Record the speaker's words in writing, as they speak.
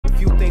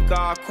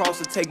star-cross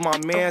to take my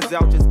mans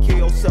out. Just kill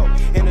yourself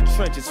in the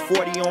trenches.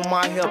 40 on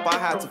my hip, I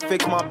had to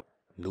fix my...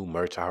 New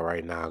merch out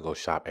right now. Go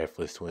shop at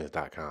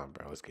FlissTwins.com,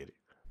 bro. Let's get it.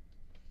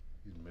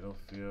 Middle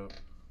field.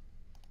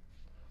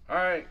 All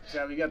right,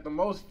 Chad, we got the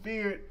most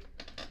feared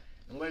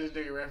and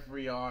legendary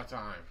referee of all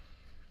time.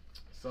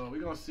 So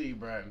we're gonna see,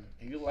 bro.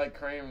 He look like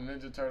Kramer from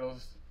Ninja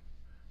Turtles.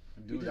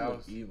 Dude, that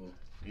was evil.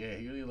 Yeah,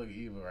 he really look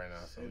evil right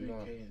now. So we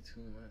gonna. In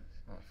 2 months.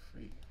 Oh,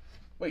 freak.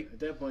 Wait, at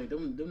that point,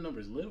 them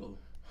numbers little.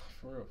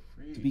 For real,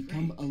 freak. To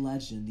become a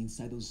legend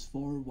inside those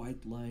 4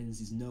 white lines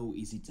is no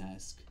easy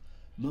task.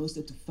 Most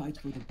had to fight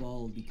for the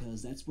ball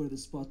because that's where the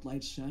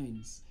spotlight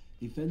shines.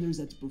 Defenders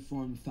had to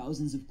perform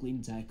thousands of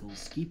clean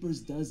tackles,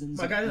 keepers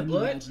dozens of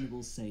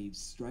unimaginable saves,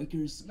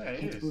 strikers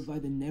had to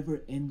provide a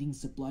never-ending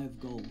supply of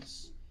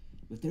goals.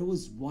 But there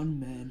was one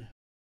man.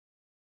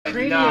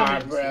 Nah,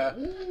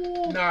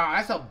 bruh. Nah,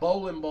 that's a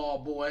bowling ball,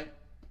 boy.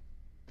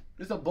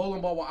 It's a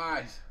bowling ball with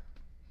eyes.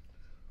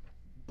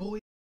 Boy,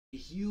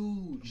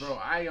 huge. Bro,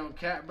 I on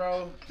cat,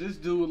 bro. This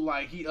dude,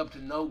 like, he up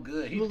to no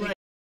good. He like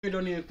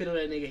don't even fit on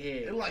that nigga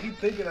head. It's like he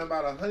thinking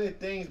about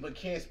 100 things but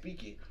can't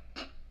speak it.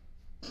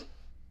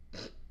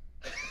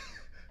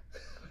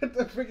 What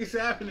the frick is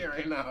happening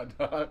right now,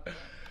 dog?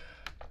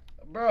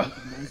 Bro.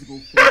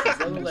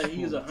 That look like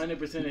he used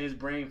 100% of his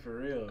brain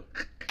for real.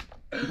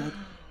 Without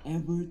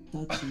ever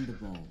touching the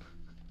ball.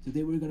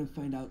 Today we're gonna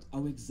find out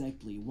how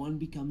exactly one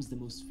becomes the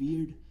most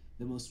feared,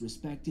 the most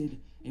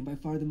respected, and by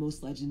far the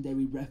most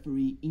legendary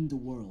referee in the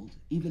world,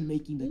 even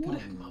making the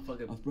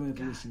cover of Pro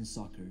Evolution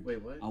Soccer. Wait,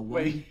 what?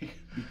 Wait.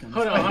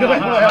 Hold on.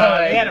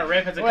 He had a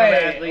reference to cover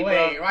athlete,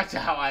 wait, bro. Watch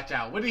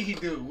out. What did he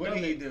do? What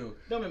did he do?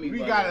 Don't make me we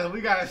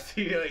gotta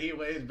see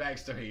what his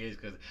backstory is,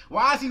 because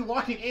why is he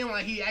walking in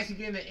like he actually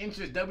getting an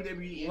interest,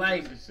 WWE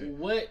interest? Like,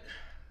 what?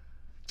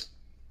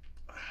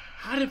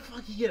 How the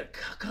fuck you get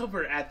a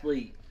cover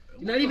athlete?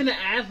 You're not even an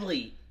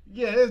athlete.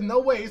 Yeah, there's no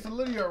way. It's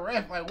literally a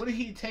ref. Like, what did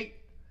he take?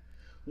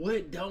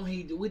 What do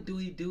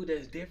he do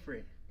that's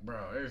different? Bro,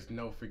 there's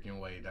no freaking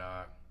way,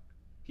 dog.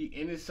 He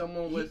ended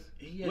someone with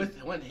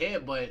one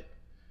head, but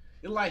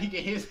it's like he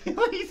can hit.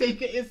 He said he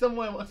can hit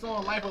someone's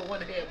life with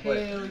one head. But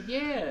hell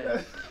yeah.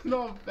 That's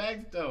no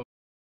facts though.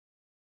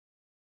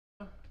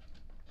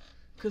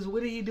 Cause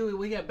what did he do?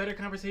 We got better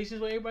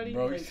conversations with everybody.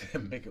 Bro, he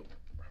said make it.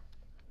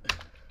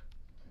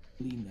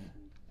 Collina.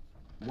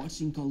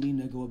 Watching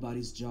Collina go about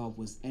his job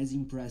was as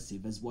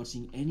impressive as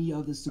watching any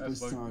other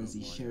superstars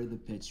he shared the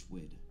pitch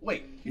with.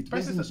 Wait, it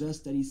wasn't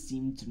just that he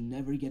seemed to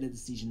never get a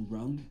decision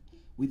wrong.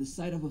 With the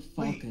sight of a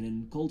falcon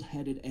and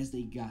cold-headed as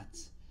they got,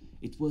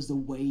 it was the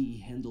way he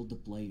handled the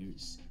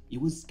players. He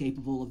was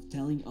capable of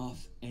telling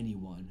off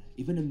anyone,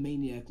 even a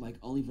maniac like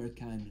Oliver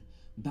Kahn.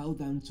 Bow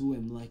down to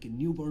him like a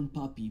newborn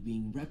puppy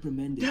being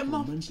reprimanded for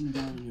munching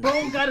down on your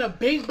bro got a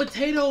baked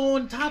potato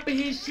on top of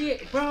his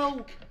shit,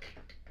 bro.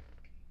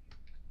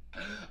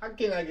 I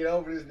cannot get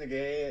over this nigga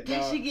head.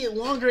 That shit get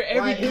longer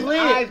every clip. His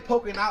eyes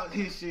poking out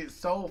his shit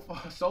so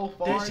far.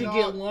 That shit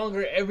get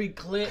longer every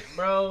clip,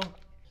 bro.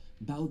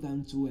 Bow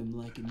down to him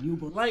like a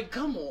newborn. Like,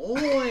 come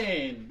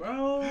on,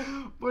 bro.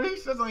 But he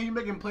says he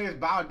making players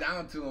bow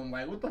down to him.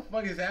 Like, what the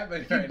fuck is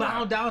happening right now? He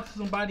bow down to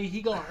somebody,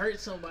 he gonna hurt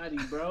somebody,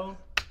 bro.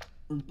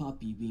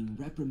 Puppy being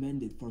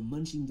reprimanded for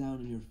munching down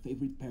on your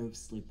favorite pair of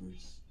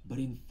slippers. But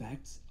in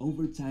fact,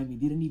 over time he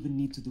didn't even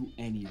need to do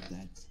any of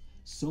that.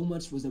 So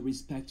much was the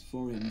respect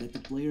for him that the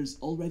players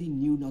already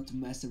knew not to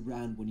mess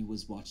around when he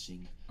was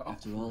watching.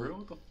 After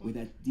all, with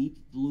that deep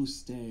blue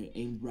stare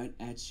aimed right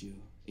at you,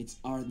 it's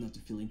hard not to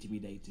feel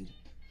intimidated.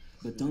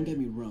 But don't get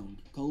me wrong,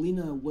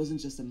 Collina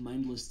wasn't just a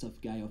mindless tough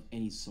guy of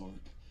any sort.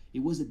 He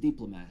was a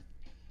diplomat.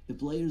 The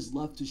players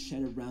loved to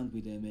chat around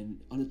with him,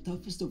 and on the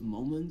toughest of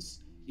moments,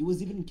 he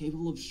was even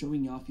capable of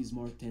showing off his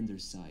more tender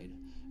side,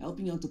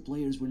 helping out the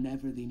players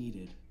whenever they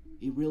needed.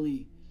 He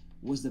really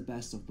was the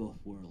best of both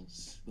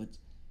worlds. But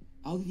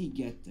how did he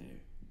get there?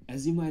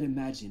 As you might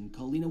imagine,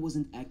 Collina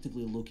wasn't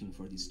actively looking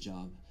for this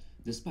job.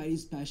 Despite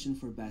his passion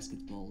for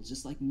basketball,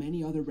 just like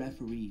many other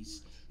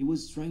referees, he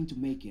was trying to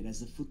make it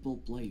as a football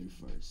player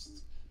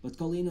first. But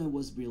Collina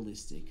was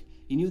realistic.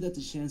 He knew that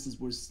the chances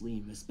were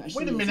slim,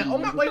 especially. Wait a minute! Oh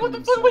my! Wait! What the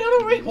fuck?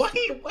 Wait! Why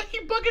he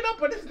bugging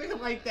up on this nigga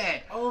like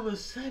that? All of a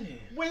sudden.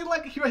 Wait,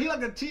 like he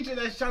like a teacher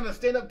that's trying to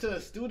stand up to a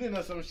student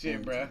or some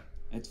shit, bruh.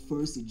 At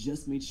first, he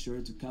just made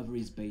sure to cover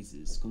his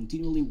bases,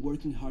 continually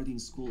working hard in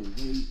school,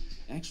 where he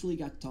actually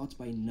got taught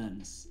by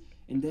nuns.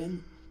 And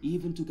then, he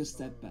even took a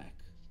step back.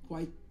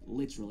 Quite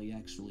literally,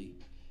 actually.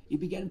 He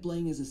began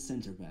playing as a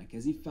center back,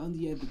 as he found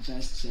he had the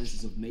best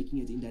chances of making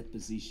it in that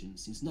position,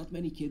 since not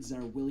many kids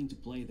are willing to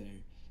play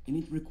there, and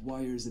it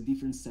requires a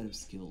different set of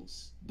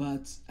skills.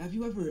 But have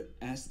you ever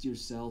asked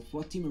yourself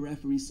what team a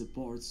referee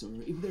supports, or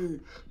if they're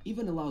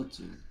even allowed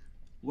to?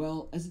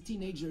 Well, as a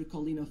teenager,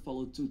 Collina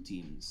followed 2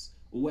 teams.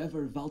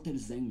 Whoever Walter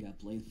Zenga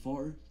played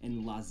for,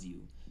 and Lazio.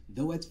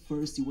 Though at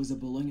first he was a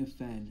Bologna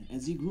fan,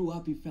 as he grew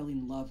up he fell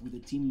in love with a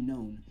team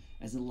known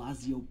as the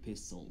Lazio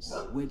Pistols,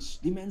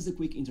 which demands a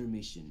quick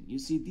intermission. You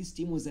see, this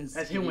team was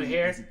as him with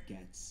hair. as it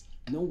gets.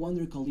 No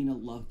wonder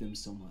Collina loved them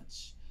so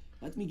much.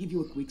 Let me give you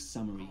a quick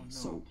summary.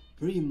 So,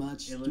 pretty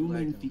much, It looked two like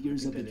main him.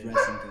 figures I of the think that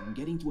dressing room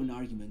get into an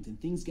argument and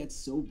things get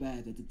so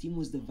bad that the team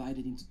was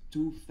divided into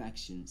two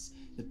factions,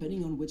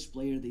 depending on which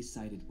player they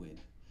sided with.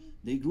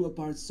 They grew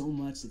apart so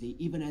much that they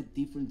even had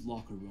different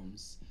locker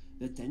rooms.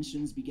 The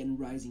tensions began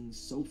rising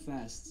so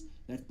fast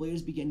that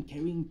players began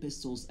carrying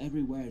pistols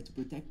everywhere to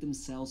protect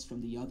themselves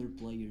from the other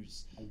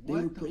players. They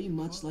were pretty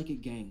much like a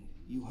gang.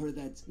 You heard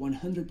that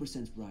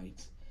 100%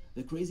 right.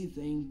 The crazy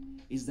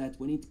thing is that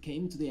when it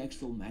came to the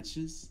actual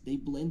matches, they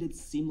blended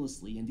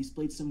seamlessly and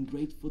displayed some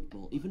great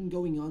football, even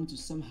going on to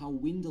somehow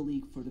win the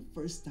league for the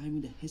first time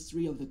in the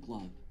history of the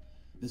club.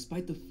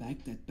 Despite the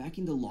fact that back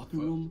in the locker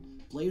room,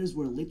 players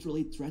were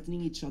literally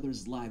threatening each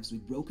other's lives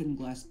with broken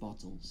glass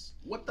bottles.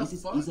 What the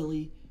This fuck? is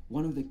easily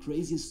one of the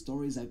craziest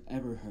stories I've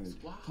ever heard.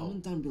 Wow.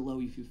 Comment down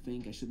below if you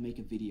think I should make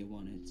a video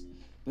on it.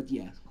 But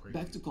yeah,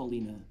 back to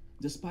Collina.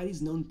 Despite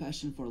his known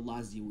passion for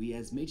Lazio, he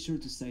has made sure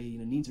to say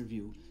in an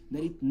interview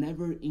that it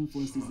never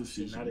influenced his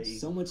decision,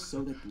 so much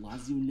so that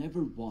Lazio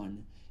never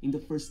won in the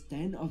first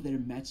 10 of their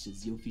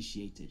matches he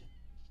officiated.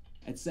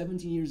 At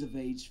 17 years of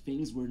age,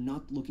 things were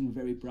not looking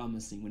very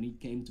promising when it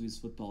came to his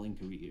footballing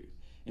career,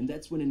 and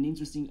that's when an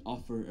interesting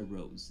offer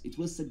arose. It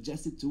was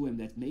suggested to him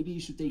that maybe he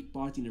should take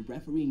part in a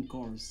refereeing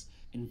course,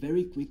 and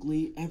very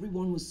quickly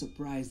everyone was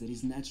surprised at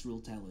his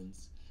natural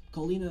talent.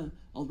 Collina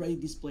already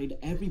displayed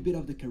every bit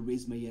of the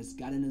charisma he has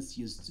gotten us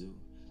used to.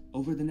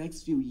 Over the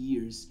next few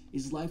years,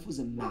 his life was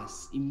a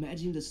mess.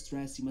 Imagine the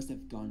stress he must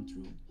have gone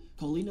through.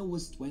 Collina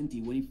was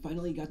 20 when he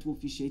finally got to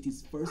officiate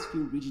his first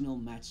few regional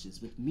matches,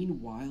 but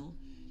meanwhile,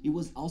 he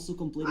was also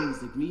completing his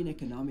degree in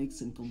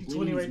economics and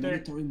completing his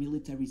mandatory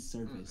military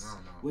service,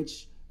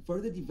 which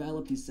further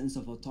developed his sense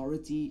of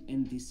authority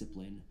and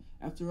discipline.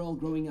 After all,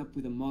 growing up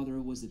with a mother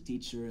who was a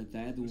teacher, a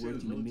dad who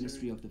worked in the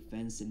Ministry of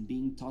Defense, and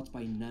being taught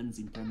by nuns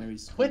in primary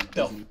school. What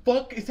the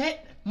fuck? Is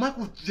that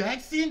Michael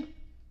Jackson?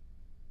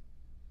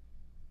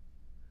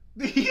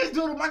 Did he just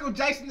do to Michael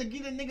Jackson to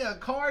get a nigga a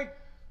card?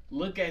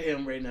 Look at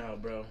him right now,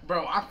 bro.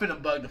 Bro, I'm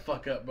finna bug the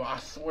fuck up, bro. I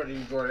swear to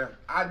you, Jordan.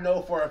 I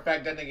know for a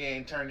fact that nigga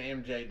ain't turned to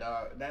MJ,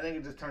 dog. That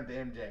nigga just turned to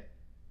MJ.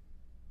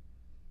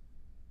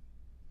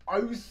 Are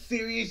you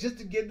serious just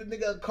to give the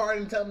nigga a card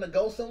and tell him to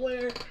go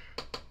somewhere?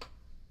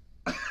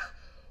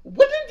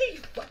 What did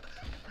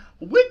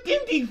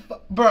he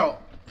bro,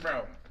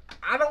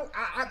 I don't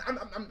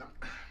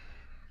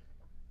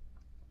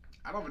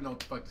even know what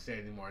the fuck to say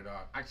anymore,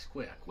 dog. I just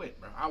quit. I quit,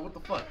 bro. What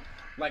the fuck?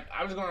 Like,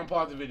 I'm just gonna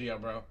pause the video,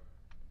 bro.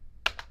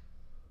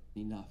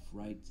 Enough,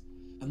 right?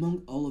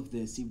 Among all of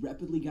this, he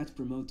rapidly got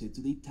promoted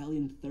to the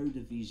Italian 3rd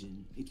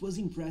Division. It was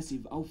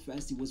impressive how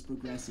fast he was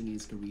progressing in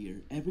his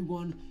career.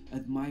 Everyone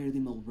admired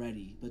him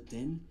already, but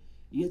then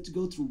he had to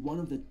go through one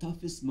of the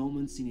toughest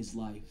moments in his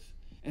life.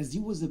 As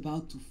he was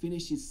about to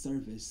finish his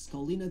service,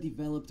 Collina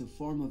developed a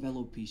form of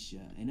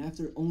alopecia, and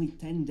after only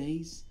 10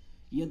 days,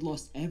 he had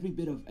lost every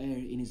bit of air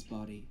in his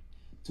body.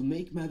 To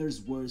make matters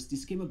worse,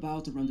 this came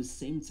about around the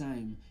same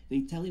time the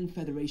Italian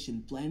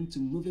Federation planned to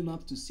move him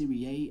up to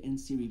Serie A and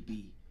Serie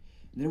B.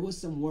 There was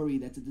some worry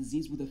that the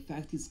disease would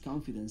affect his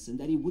confidence and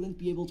that he wouldn't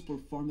be able to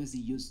perform as he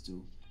used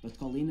to, but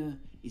Collina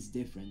is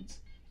different.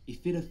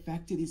 If it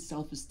affected his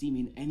self-esteem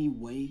in any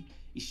way,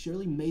 he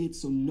surely made it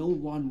so no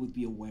one would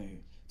be aware.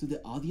 To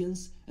the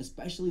audience,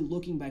 especially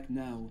looking back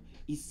now,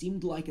 he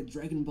seemed like a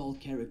Dragon Ball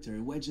character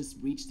who had just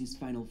reached his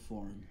final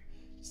form.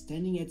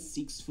 Standing at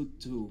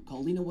 6'2",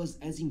 Collina was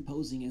as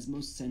imposing as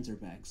most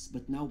center-backs,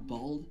 but now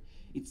bald,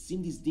 it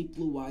seemed his deep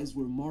blue eyes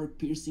were more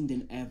piercing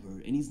than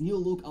ever, and his new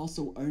look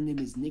also earned him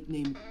his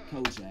nickname,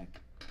 Kojak.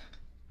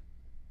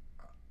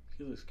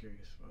 He looks scary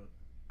as fuck.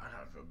 I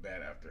gotta feel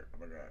bad after. Oh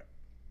my god.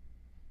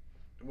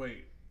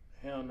 Wait.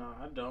 Hell no,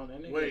 I don't.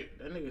 That nigga, Wait.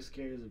 That nigga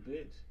scary as a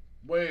bitch.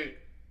 Wait.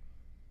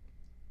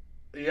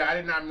 Yeah, I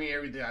did not mean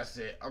everything I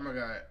said. Oh my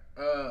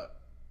god.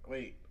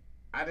 Wait.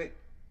 I didn't.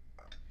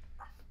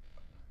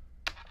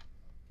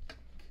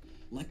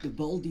 Like the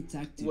bald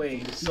detective.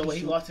 Wait, so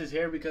he lost his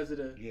hair because of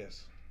the...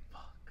 Yes.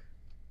 Fuck.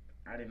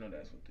 I didn't know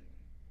that's what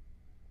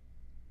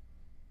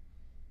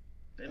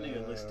they...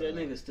 That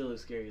nigga still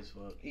looks scary as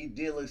fuck. He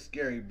did look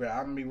scary, bro.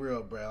 I'm gonna be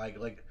real, bro.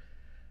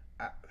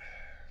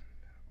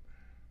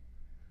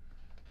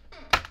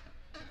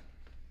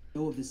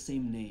 Of the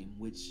same name,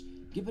 which,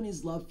 given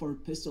his love for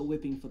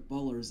pistol-whipping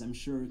footballers, I'm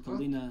sure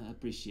Collina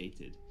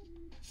appreciated.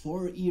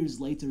 4 years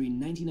later, in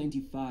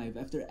 1995,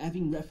 after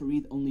having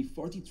refereed only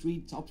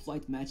 43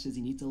 top-flight matches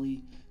in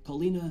Italy,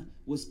 Collina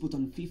was put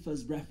on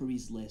FIFA's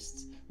referees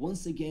list.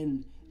 Once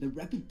again, the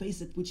rapid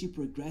pace at which he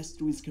progressed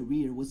through his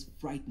career was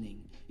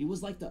frightening. He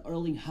was like the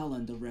Erling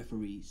Haaland of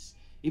referees.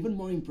 Even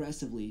more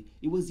impressively,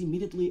 he was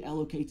immediately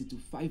allocated to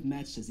 5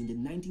 matches in the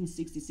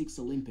 1966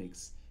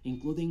 Olympics,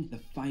 including the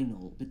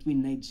final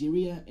between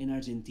Nigeria and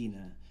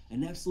Argentina,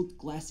 an absolute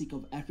classic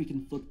of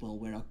African football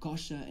where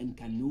Okocha and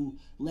Kanu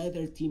led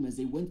their team as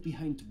they went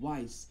behind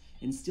twice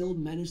and still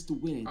managed to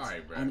win it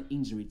on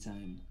injury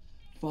time.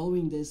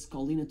 Following this,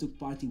 Collina took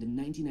part in the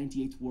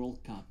 1998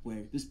 World Cup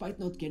where, despite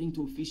not getting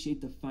to officiate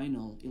the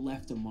final, he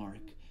left a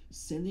mark,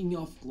 sending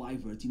off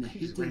Kluivert in a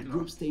heated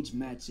group stage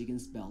match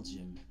against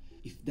Belgium.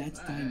 If that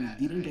time it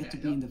didn't get to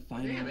be in the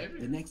final,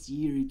 the next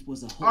year it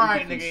was a whole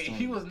Alright, different nigga, story.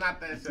 he was not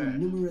that After sad.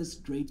 numerous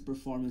great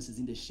performances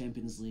in the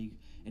Champions League,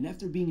 and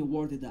after being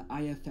awarded the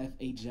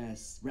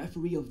IFFHS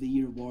Referee of the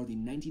Year award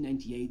in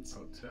 1998,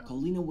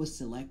 Collina was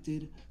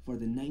selected for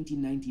the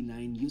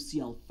 1999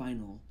 UCL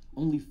final,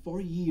 only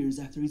 4 years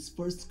after his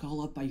first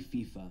call-up by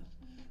FIFA.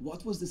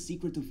 What was the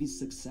secret of his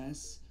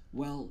success?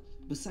 Well,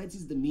 besides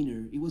his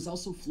demeanor, he was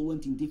also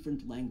fluent in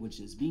different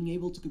languages, being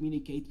able to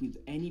communicate with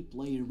any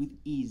player with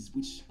ease,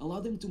 which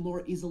allowed them to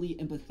more easily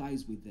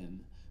empathize with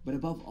them. But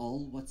above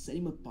all, what set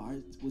him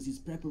apart was his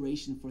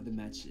preparation for the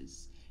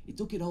matches. He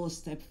took it all a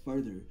step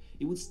further.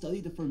 He would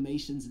study the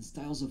formations and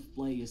styles of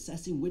play,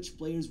 assessing which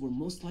players were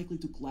most likely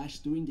to clash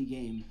during the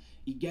game.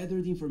 He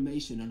gathered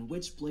information on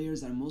which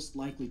players are most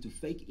likely to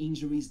fake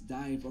injuries,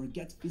 dive, or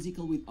get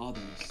physical with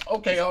others.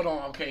 Okay, hold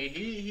on. Okay,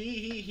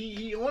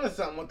 he wanted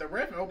something with the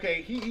ref.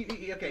 Okay,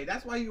 okay.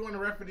 That's why he won the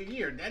ref of the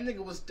year. That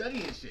nigga was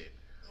studying shit.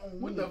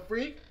 What the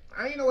freak?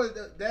 I ain't know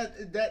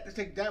that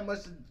take that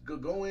much to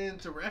go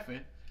into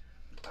reffing.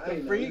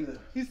 I freak.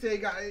 He said he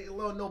got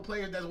no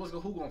players that's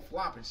who gonna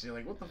flop and shit.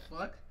 Like what the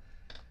fuck?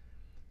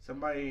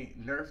 Somebody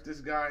nerfed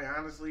this guy.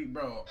 Honestly,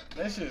 bro,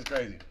 that shit is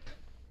crazy.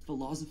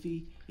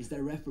 Philosophy is that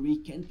a referee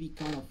can't be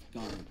caught off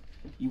guard.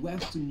 You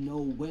have to know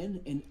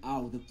when and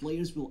how the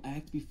players will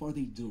act before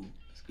they do.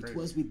 It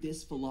was with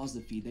this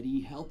philosophy that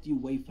he helped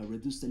UEFA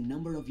reduce the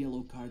number of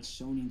yellow cards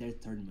shown in their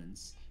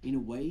tournaments. In a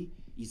way,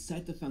 he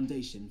set the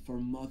foundation for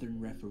modern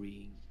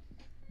refereeing.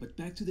 But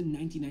back to the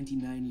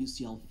 1999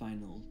 UCL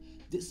final.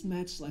 This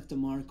match left a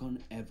mark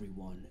on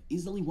everyone.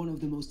 Easily one of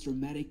the most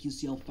dramatic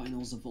UCL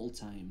finals of all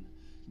time.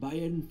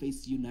 Bayern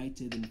faced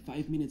United, and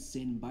 5 minutes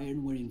in,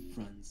 Bayern were in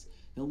front.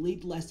 The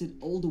lead lasted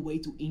all the way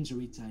to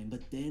injury time,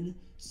 but then,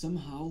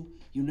 somehow,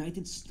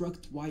 United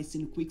struck twice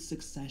in quick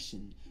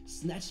succession,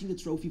 snatching the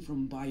trophy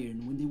from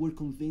Bayern when they were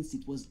convinced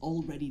it was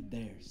already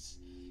theirs.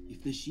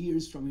 If the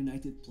cheers from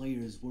United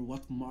players were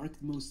what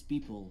marked most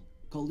people,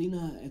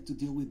 Collina had to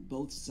deal with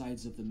both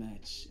sides of the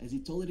match. As he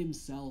told it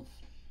himself,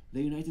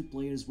 the United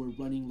players were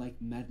running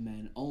like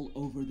madmen all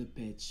over the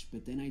pitch,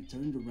 but then I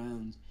turned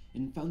around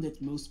and found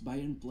that most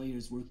Bayern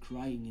players were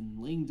crying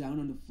and laying down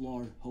on the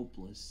floor,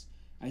 hopeless.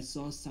 I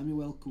saw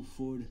Samuel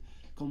Kufur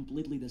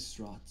completely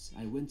distraught.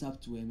 I went up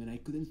to him and I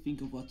couldn't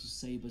think of what to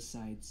say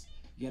besides,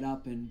 get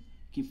up and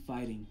keep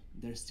fighting.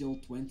 There's still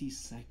 20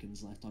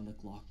 seconds left on the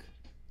clock.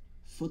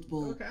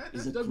 Football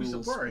is a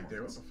cruel sport. Right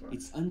there. What the fuck?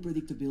 Its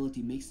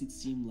unpredictability makes it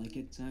seem like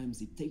at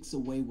times it takes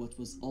away what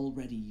was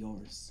already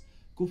yours.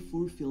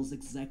 Kufur feels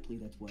exactly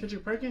that way.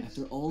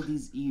 After all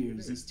these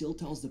years, he still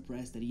tells the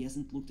press that he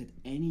hasn't looked at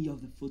any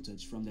of the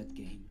footage from that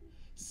game,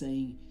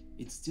 saying,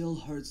 "It still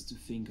hurts to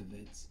think of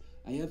it.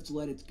 I have to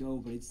let it go,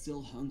 but it's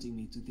still haunting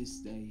me to this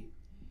day."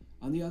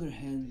 On the other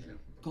hand,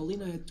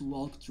 Collina had to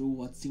walk through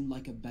what seemed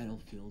like a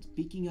battlefield,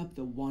 picking up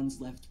the ones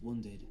left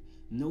wounded.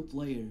 No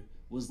player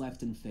was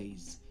left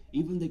unfazed.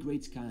 Even the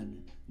great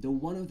Khan, though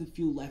one of the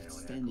few left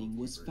standing,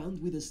 was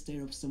found with a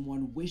stare of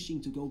someone wishing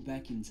to go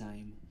back in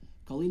time.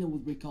 Collina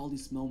would recall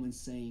this moment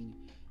saying,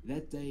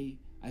 "That day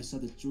I saw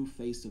the true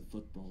face of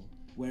football,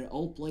 where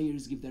all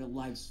players give their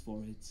lives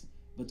for it,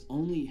 but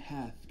only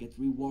half get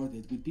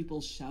rewarded with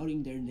people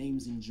shouting their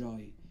names in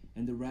joy,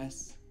 and the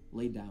rest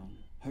lay down,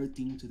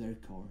 hurting to their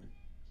core."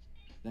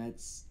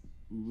 That's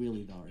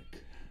really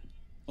dark.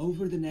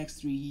 Over the next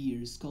 3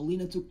 years,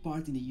 Collina took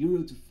part in the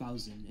Euro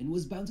 2000 and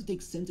was bound to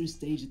take center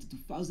stage at the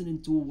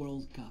 2002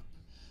 World Cup.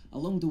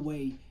 Along the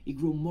way, he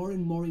grew more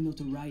and more in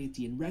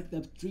notoriety and racked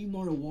up 3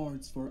 more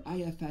awards for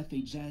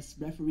IFFHS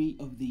Referee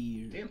of the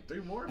Year. Damn,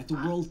 3 more? At the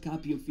World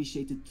Cup, he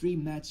officiated 3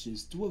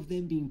 matches, 2 of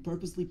them being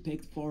purposely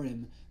picked for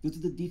him due to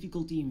the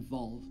difficulty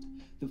involved.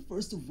 The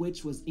first of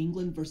which was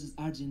England versus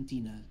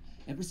Argentina.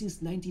 Ever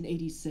since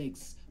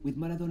 1986, with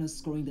Maradona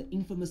scoring the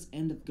infamous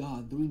End of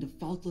God during the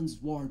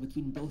Falklands War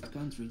between both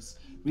countries,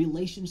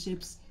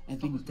 relationships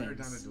have been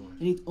tense.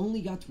 And it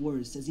only got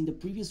worse, as in the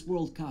previous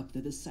World Cup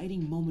the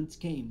deciding moment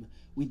came,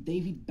 with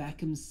David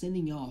Beckham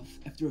sending off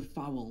after a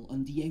foul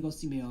on Diego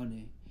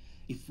Simeone.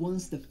 If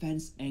once the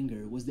fans'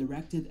 anger was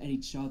directed at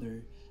each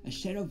other, a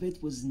share of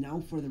it was now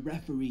for the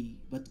referee,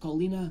 but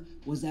Collina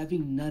was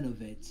having none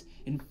of it,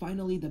 and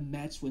finally the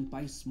match went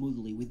by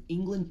smoothly, with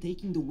England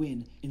taking the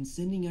win and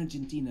sending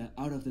Argentina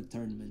out of the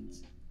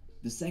tournament.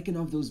 The second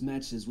of those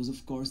matches was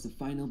of course the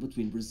final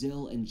between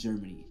Brazil and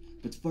Germany,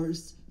 but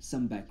first,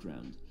 some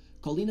background.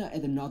 Collina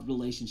had an odd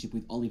relationship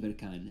with Oliver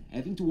Kahn.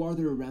 Having to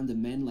order around a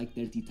man like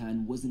their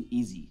Titan wasn't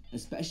easy,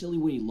 especially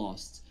when he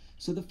lost.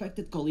 So the fact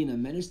that Collina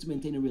managed to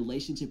maintain a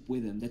relationship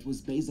with him that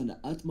was based on the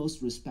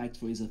utmost respect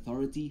for his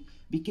authority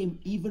became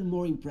even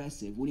more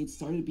impressive when it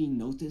started being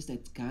noticed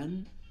that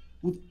Kahn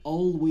would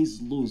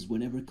always lose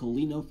whenever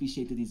Collina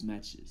officiated his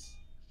matches.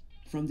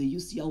 From the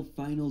UCL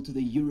final to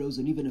the Euros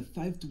and even a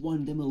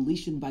 5-1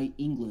 demolition by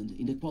England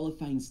in the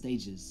qualifying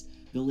stages,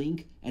 the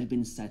link had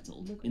been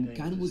settled, and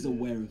Kahn was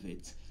aware of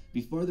it.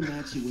 Before the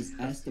match, he was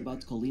asked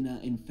about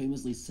Collina and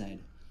famously said,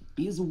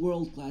 "He is a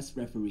world-class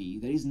referee,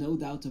 there is no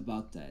doubt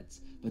about that,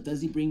 but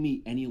does he bring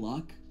me any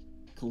luck?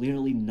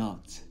 Clearly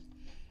not."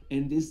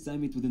 And this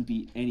time it wouldn't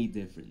be any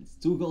different.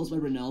 2 goals by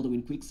Ronaldo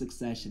in quick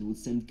succession would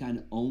send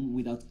Khan home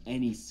without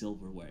any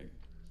silverware.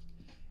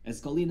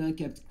 As Collina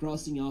kept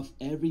crossing off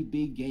every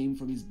big game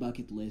from his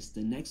bucket list,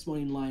 the next one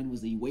in line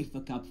was the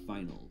UEFA Cup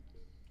final.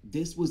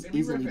 This was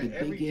easily the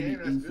big game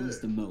he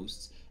influenced the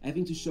most,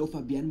 having to show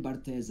Fabian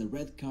Barthez a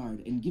red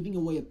card and giving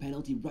away a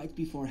penalty right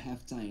before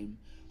halftime,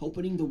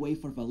 opening the way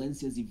for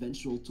Valencia's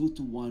eventual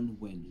 2-1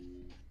 win.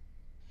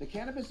 The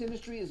cannabis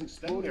industry is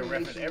exploding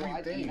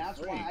nationwide, and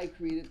that's why I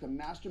created the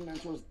Master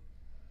Mentors.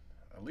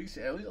 At least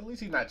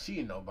he's not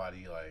cheating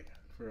nobody. Like,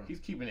 he's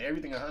keeping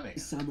everything 100.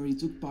 This summer he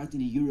took part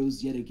in the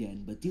Euros yet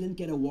again, but didn't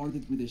get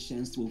awarded with a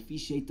chance to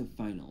officiate the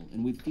final.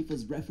 And with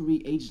FIFA's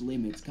referee age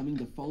limit coming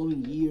the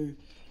following year,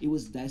 it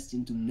was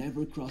destined to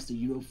never cross the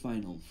Euro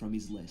final from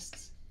his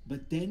lists.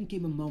 But then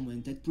came a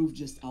moment that proved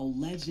just how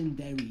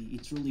legendary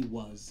it truly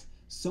was.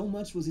 So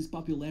much was his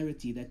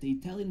popularity that the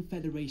Italian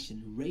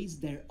Federation raised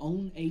their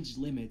own age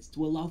limit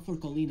to allow for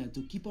Collina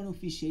to keep on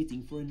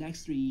officiating for an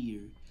extra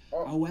year.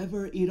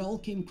 However, it all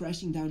came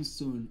crashing down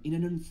soon in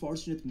an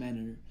unfortunate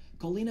manner.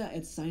 Collina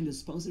had signed a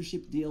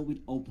sponsorship deal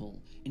with Opel,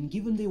 and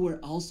given they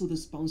were also the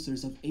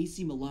sponsors of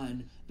AC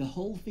Milan, the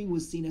whole thing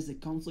was seen as a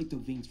conflict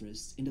of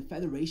interest, and the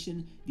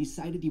Federation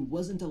decided he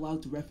wasn't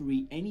allowed to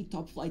referee any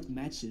top-flight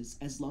matches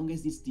as long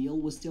as this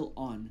deal was still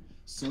on.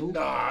 So,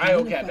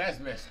 that's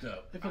messed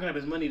up. They're fucking up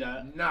his money,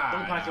 dog. Nah.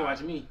 Don't pocket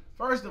watch me.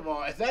 First of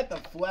all, is that the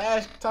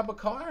Flash type of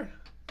car?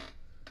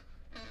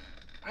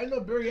 I know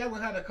Barry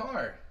Allen had a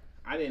car.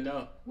 I didn't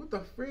know. What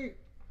the freak?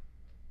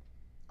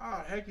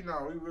 Oh, heck, you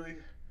know, we really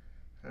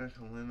had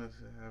Collina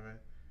to have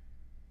it.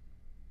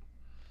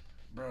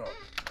 Bro,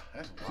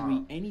 that's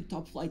wild. Any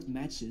top-flight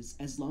matches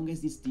as long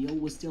as this deal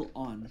was still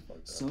on.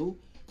 So,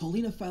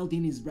 Collina filed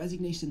in his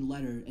resignation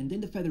letter, and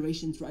then the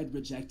Federation tried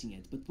rejecting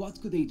it. But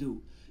what could they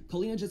do?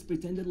 Collina just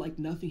pretended like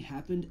nothing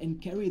happened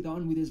and carried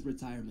on with his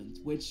retirement,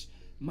 which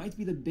might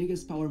be the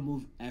biggest power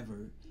move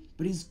ever.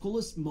 But his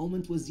coolest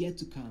moment was yet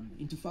to come.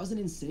 In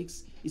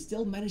 2006, he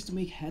still managed to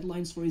make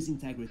headlines for his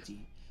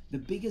integrity. The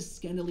biggest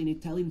scandal in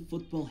Italian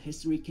football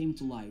history came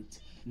to light,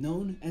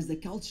 known as the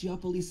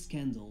Calciopoli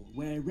scandal,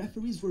 where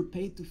referees were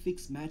paid to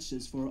fix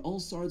matches for all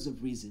sorts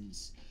of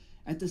reasons.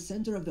 At the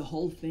center of the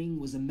whole thing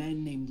was a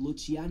man named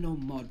Luciano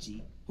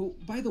Moggi, who,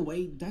 by the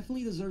way,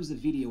 definitely deserves a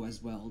video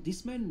as well.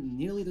 This man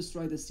nearly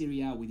destroyed the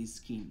Serie A with his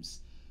schemes.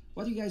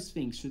 What do you guys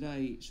think? Should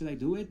I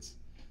do it?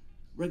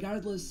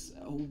 Regardless,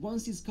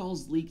 once his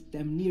calls leaked,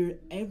 damn near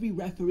every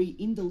referee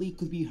in the league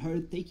could be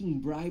heard taking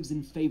bribes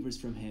and favors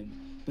from him.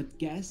 But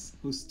guess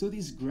who stood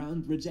his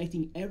ground,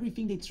 rejecting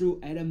everything they threw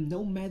at him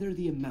no matter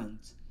the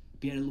amount?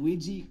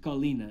 Pierluigi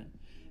Collina.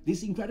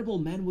 This incredible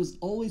man was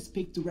always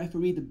picked to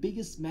referee the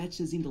biggest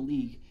matches in the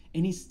league,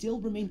 and he still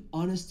remained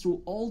honest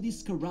through all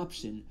this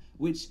corruption,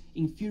 which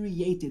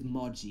infuriated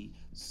Moggi,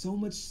 so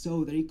much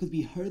so that he could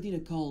be heard in a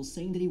call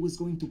saying that he was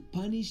going to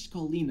punish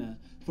Collina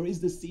for his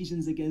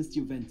decisions against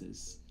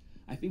Juventus.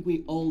 I think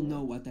we all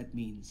know what that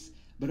means.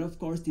 But of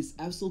course, this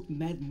absolute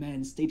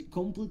madman stayed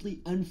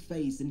completely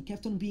unfazed and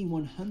kept on being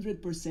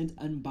 100%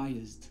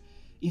 unbiased.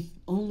 If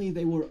only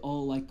they were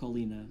all like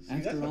Collina.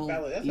 After all,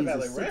 he is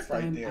a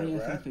 6-time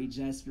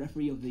IFFHS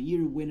Referee of the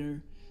Year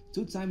winner,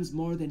 2 times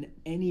more than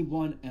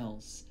anyone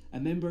else, a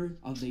member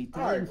of the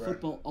Italian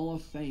Football Hall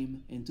of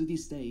Fame, and to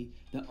this day,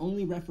 the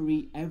only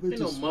referee ever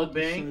to swap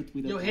a shirt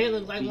with Your head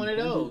looks like one of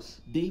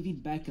those.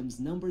 David Beckham's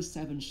number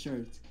 7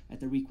 shirt at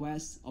the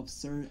request of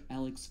Sir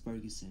Alex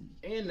Ferguson.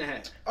 And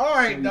that.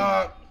 Alright,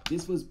 dog.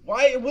 This was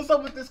what's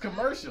up with this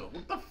commercial?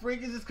 What the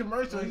freak is this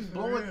commercial?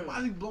 Why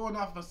is he blowing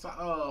off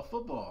a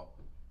football?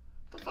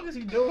 What the fuck is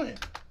he doing?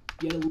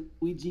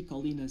 Pierluigi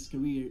Collina's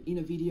career in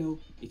a video.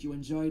 If you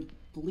enjoyed,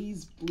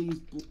 please.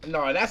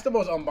 No, that's the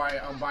most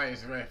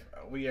unbiased ref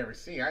we ever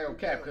seen. I don't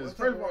care, because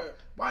first of all,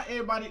 why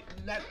everybody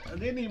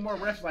they need more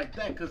refs like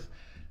that? Because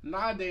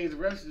nowadays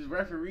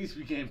referees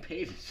be getting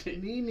paid and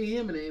shit. Need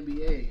him in the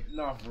NBA.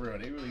 No, for real,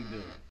 they really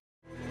do.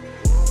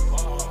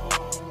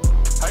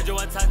 Heard you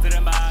want to talk to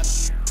them,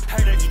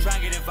 heard that you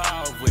trying to get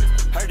involved with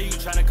it. Heard that you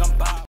trying to come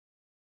by.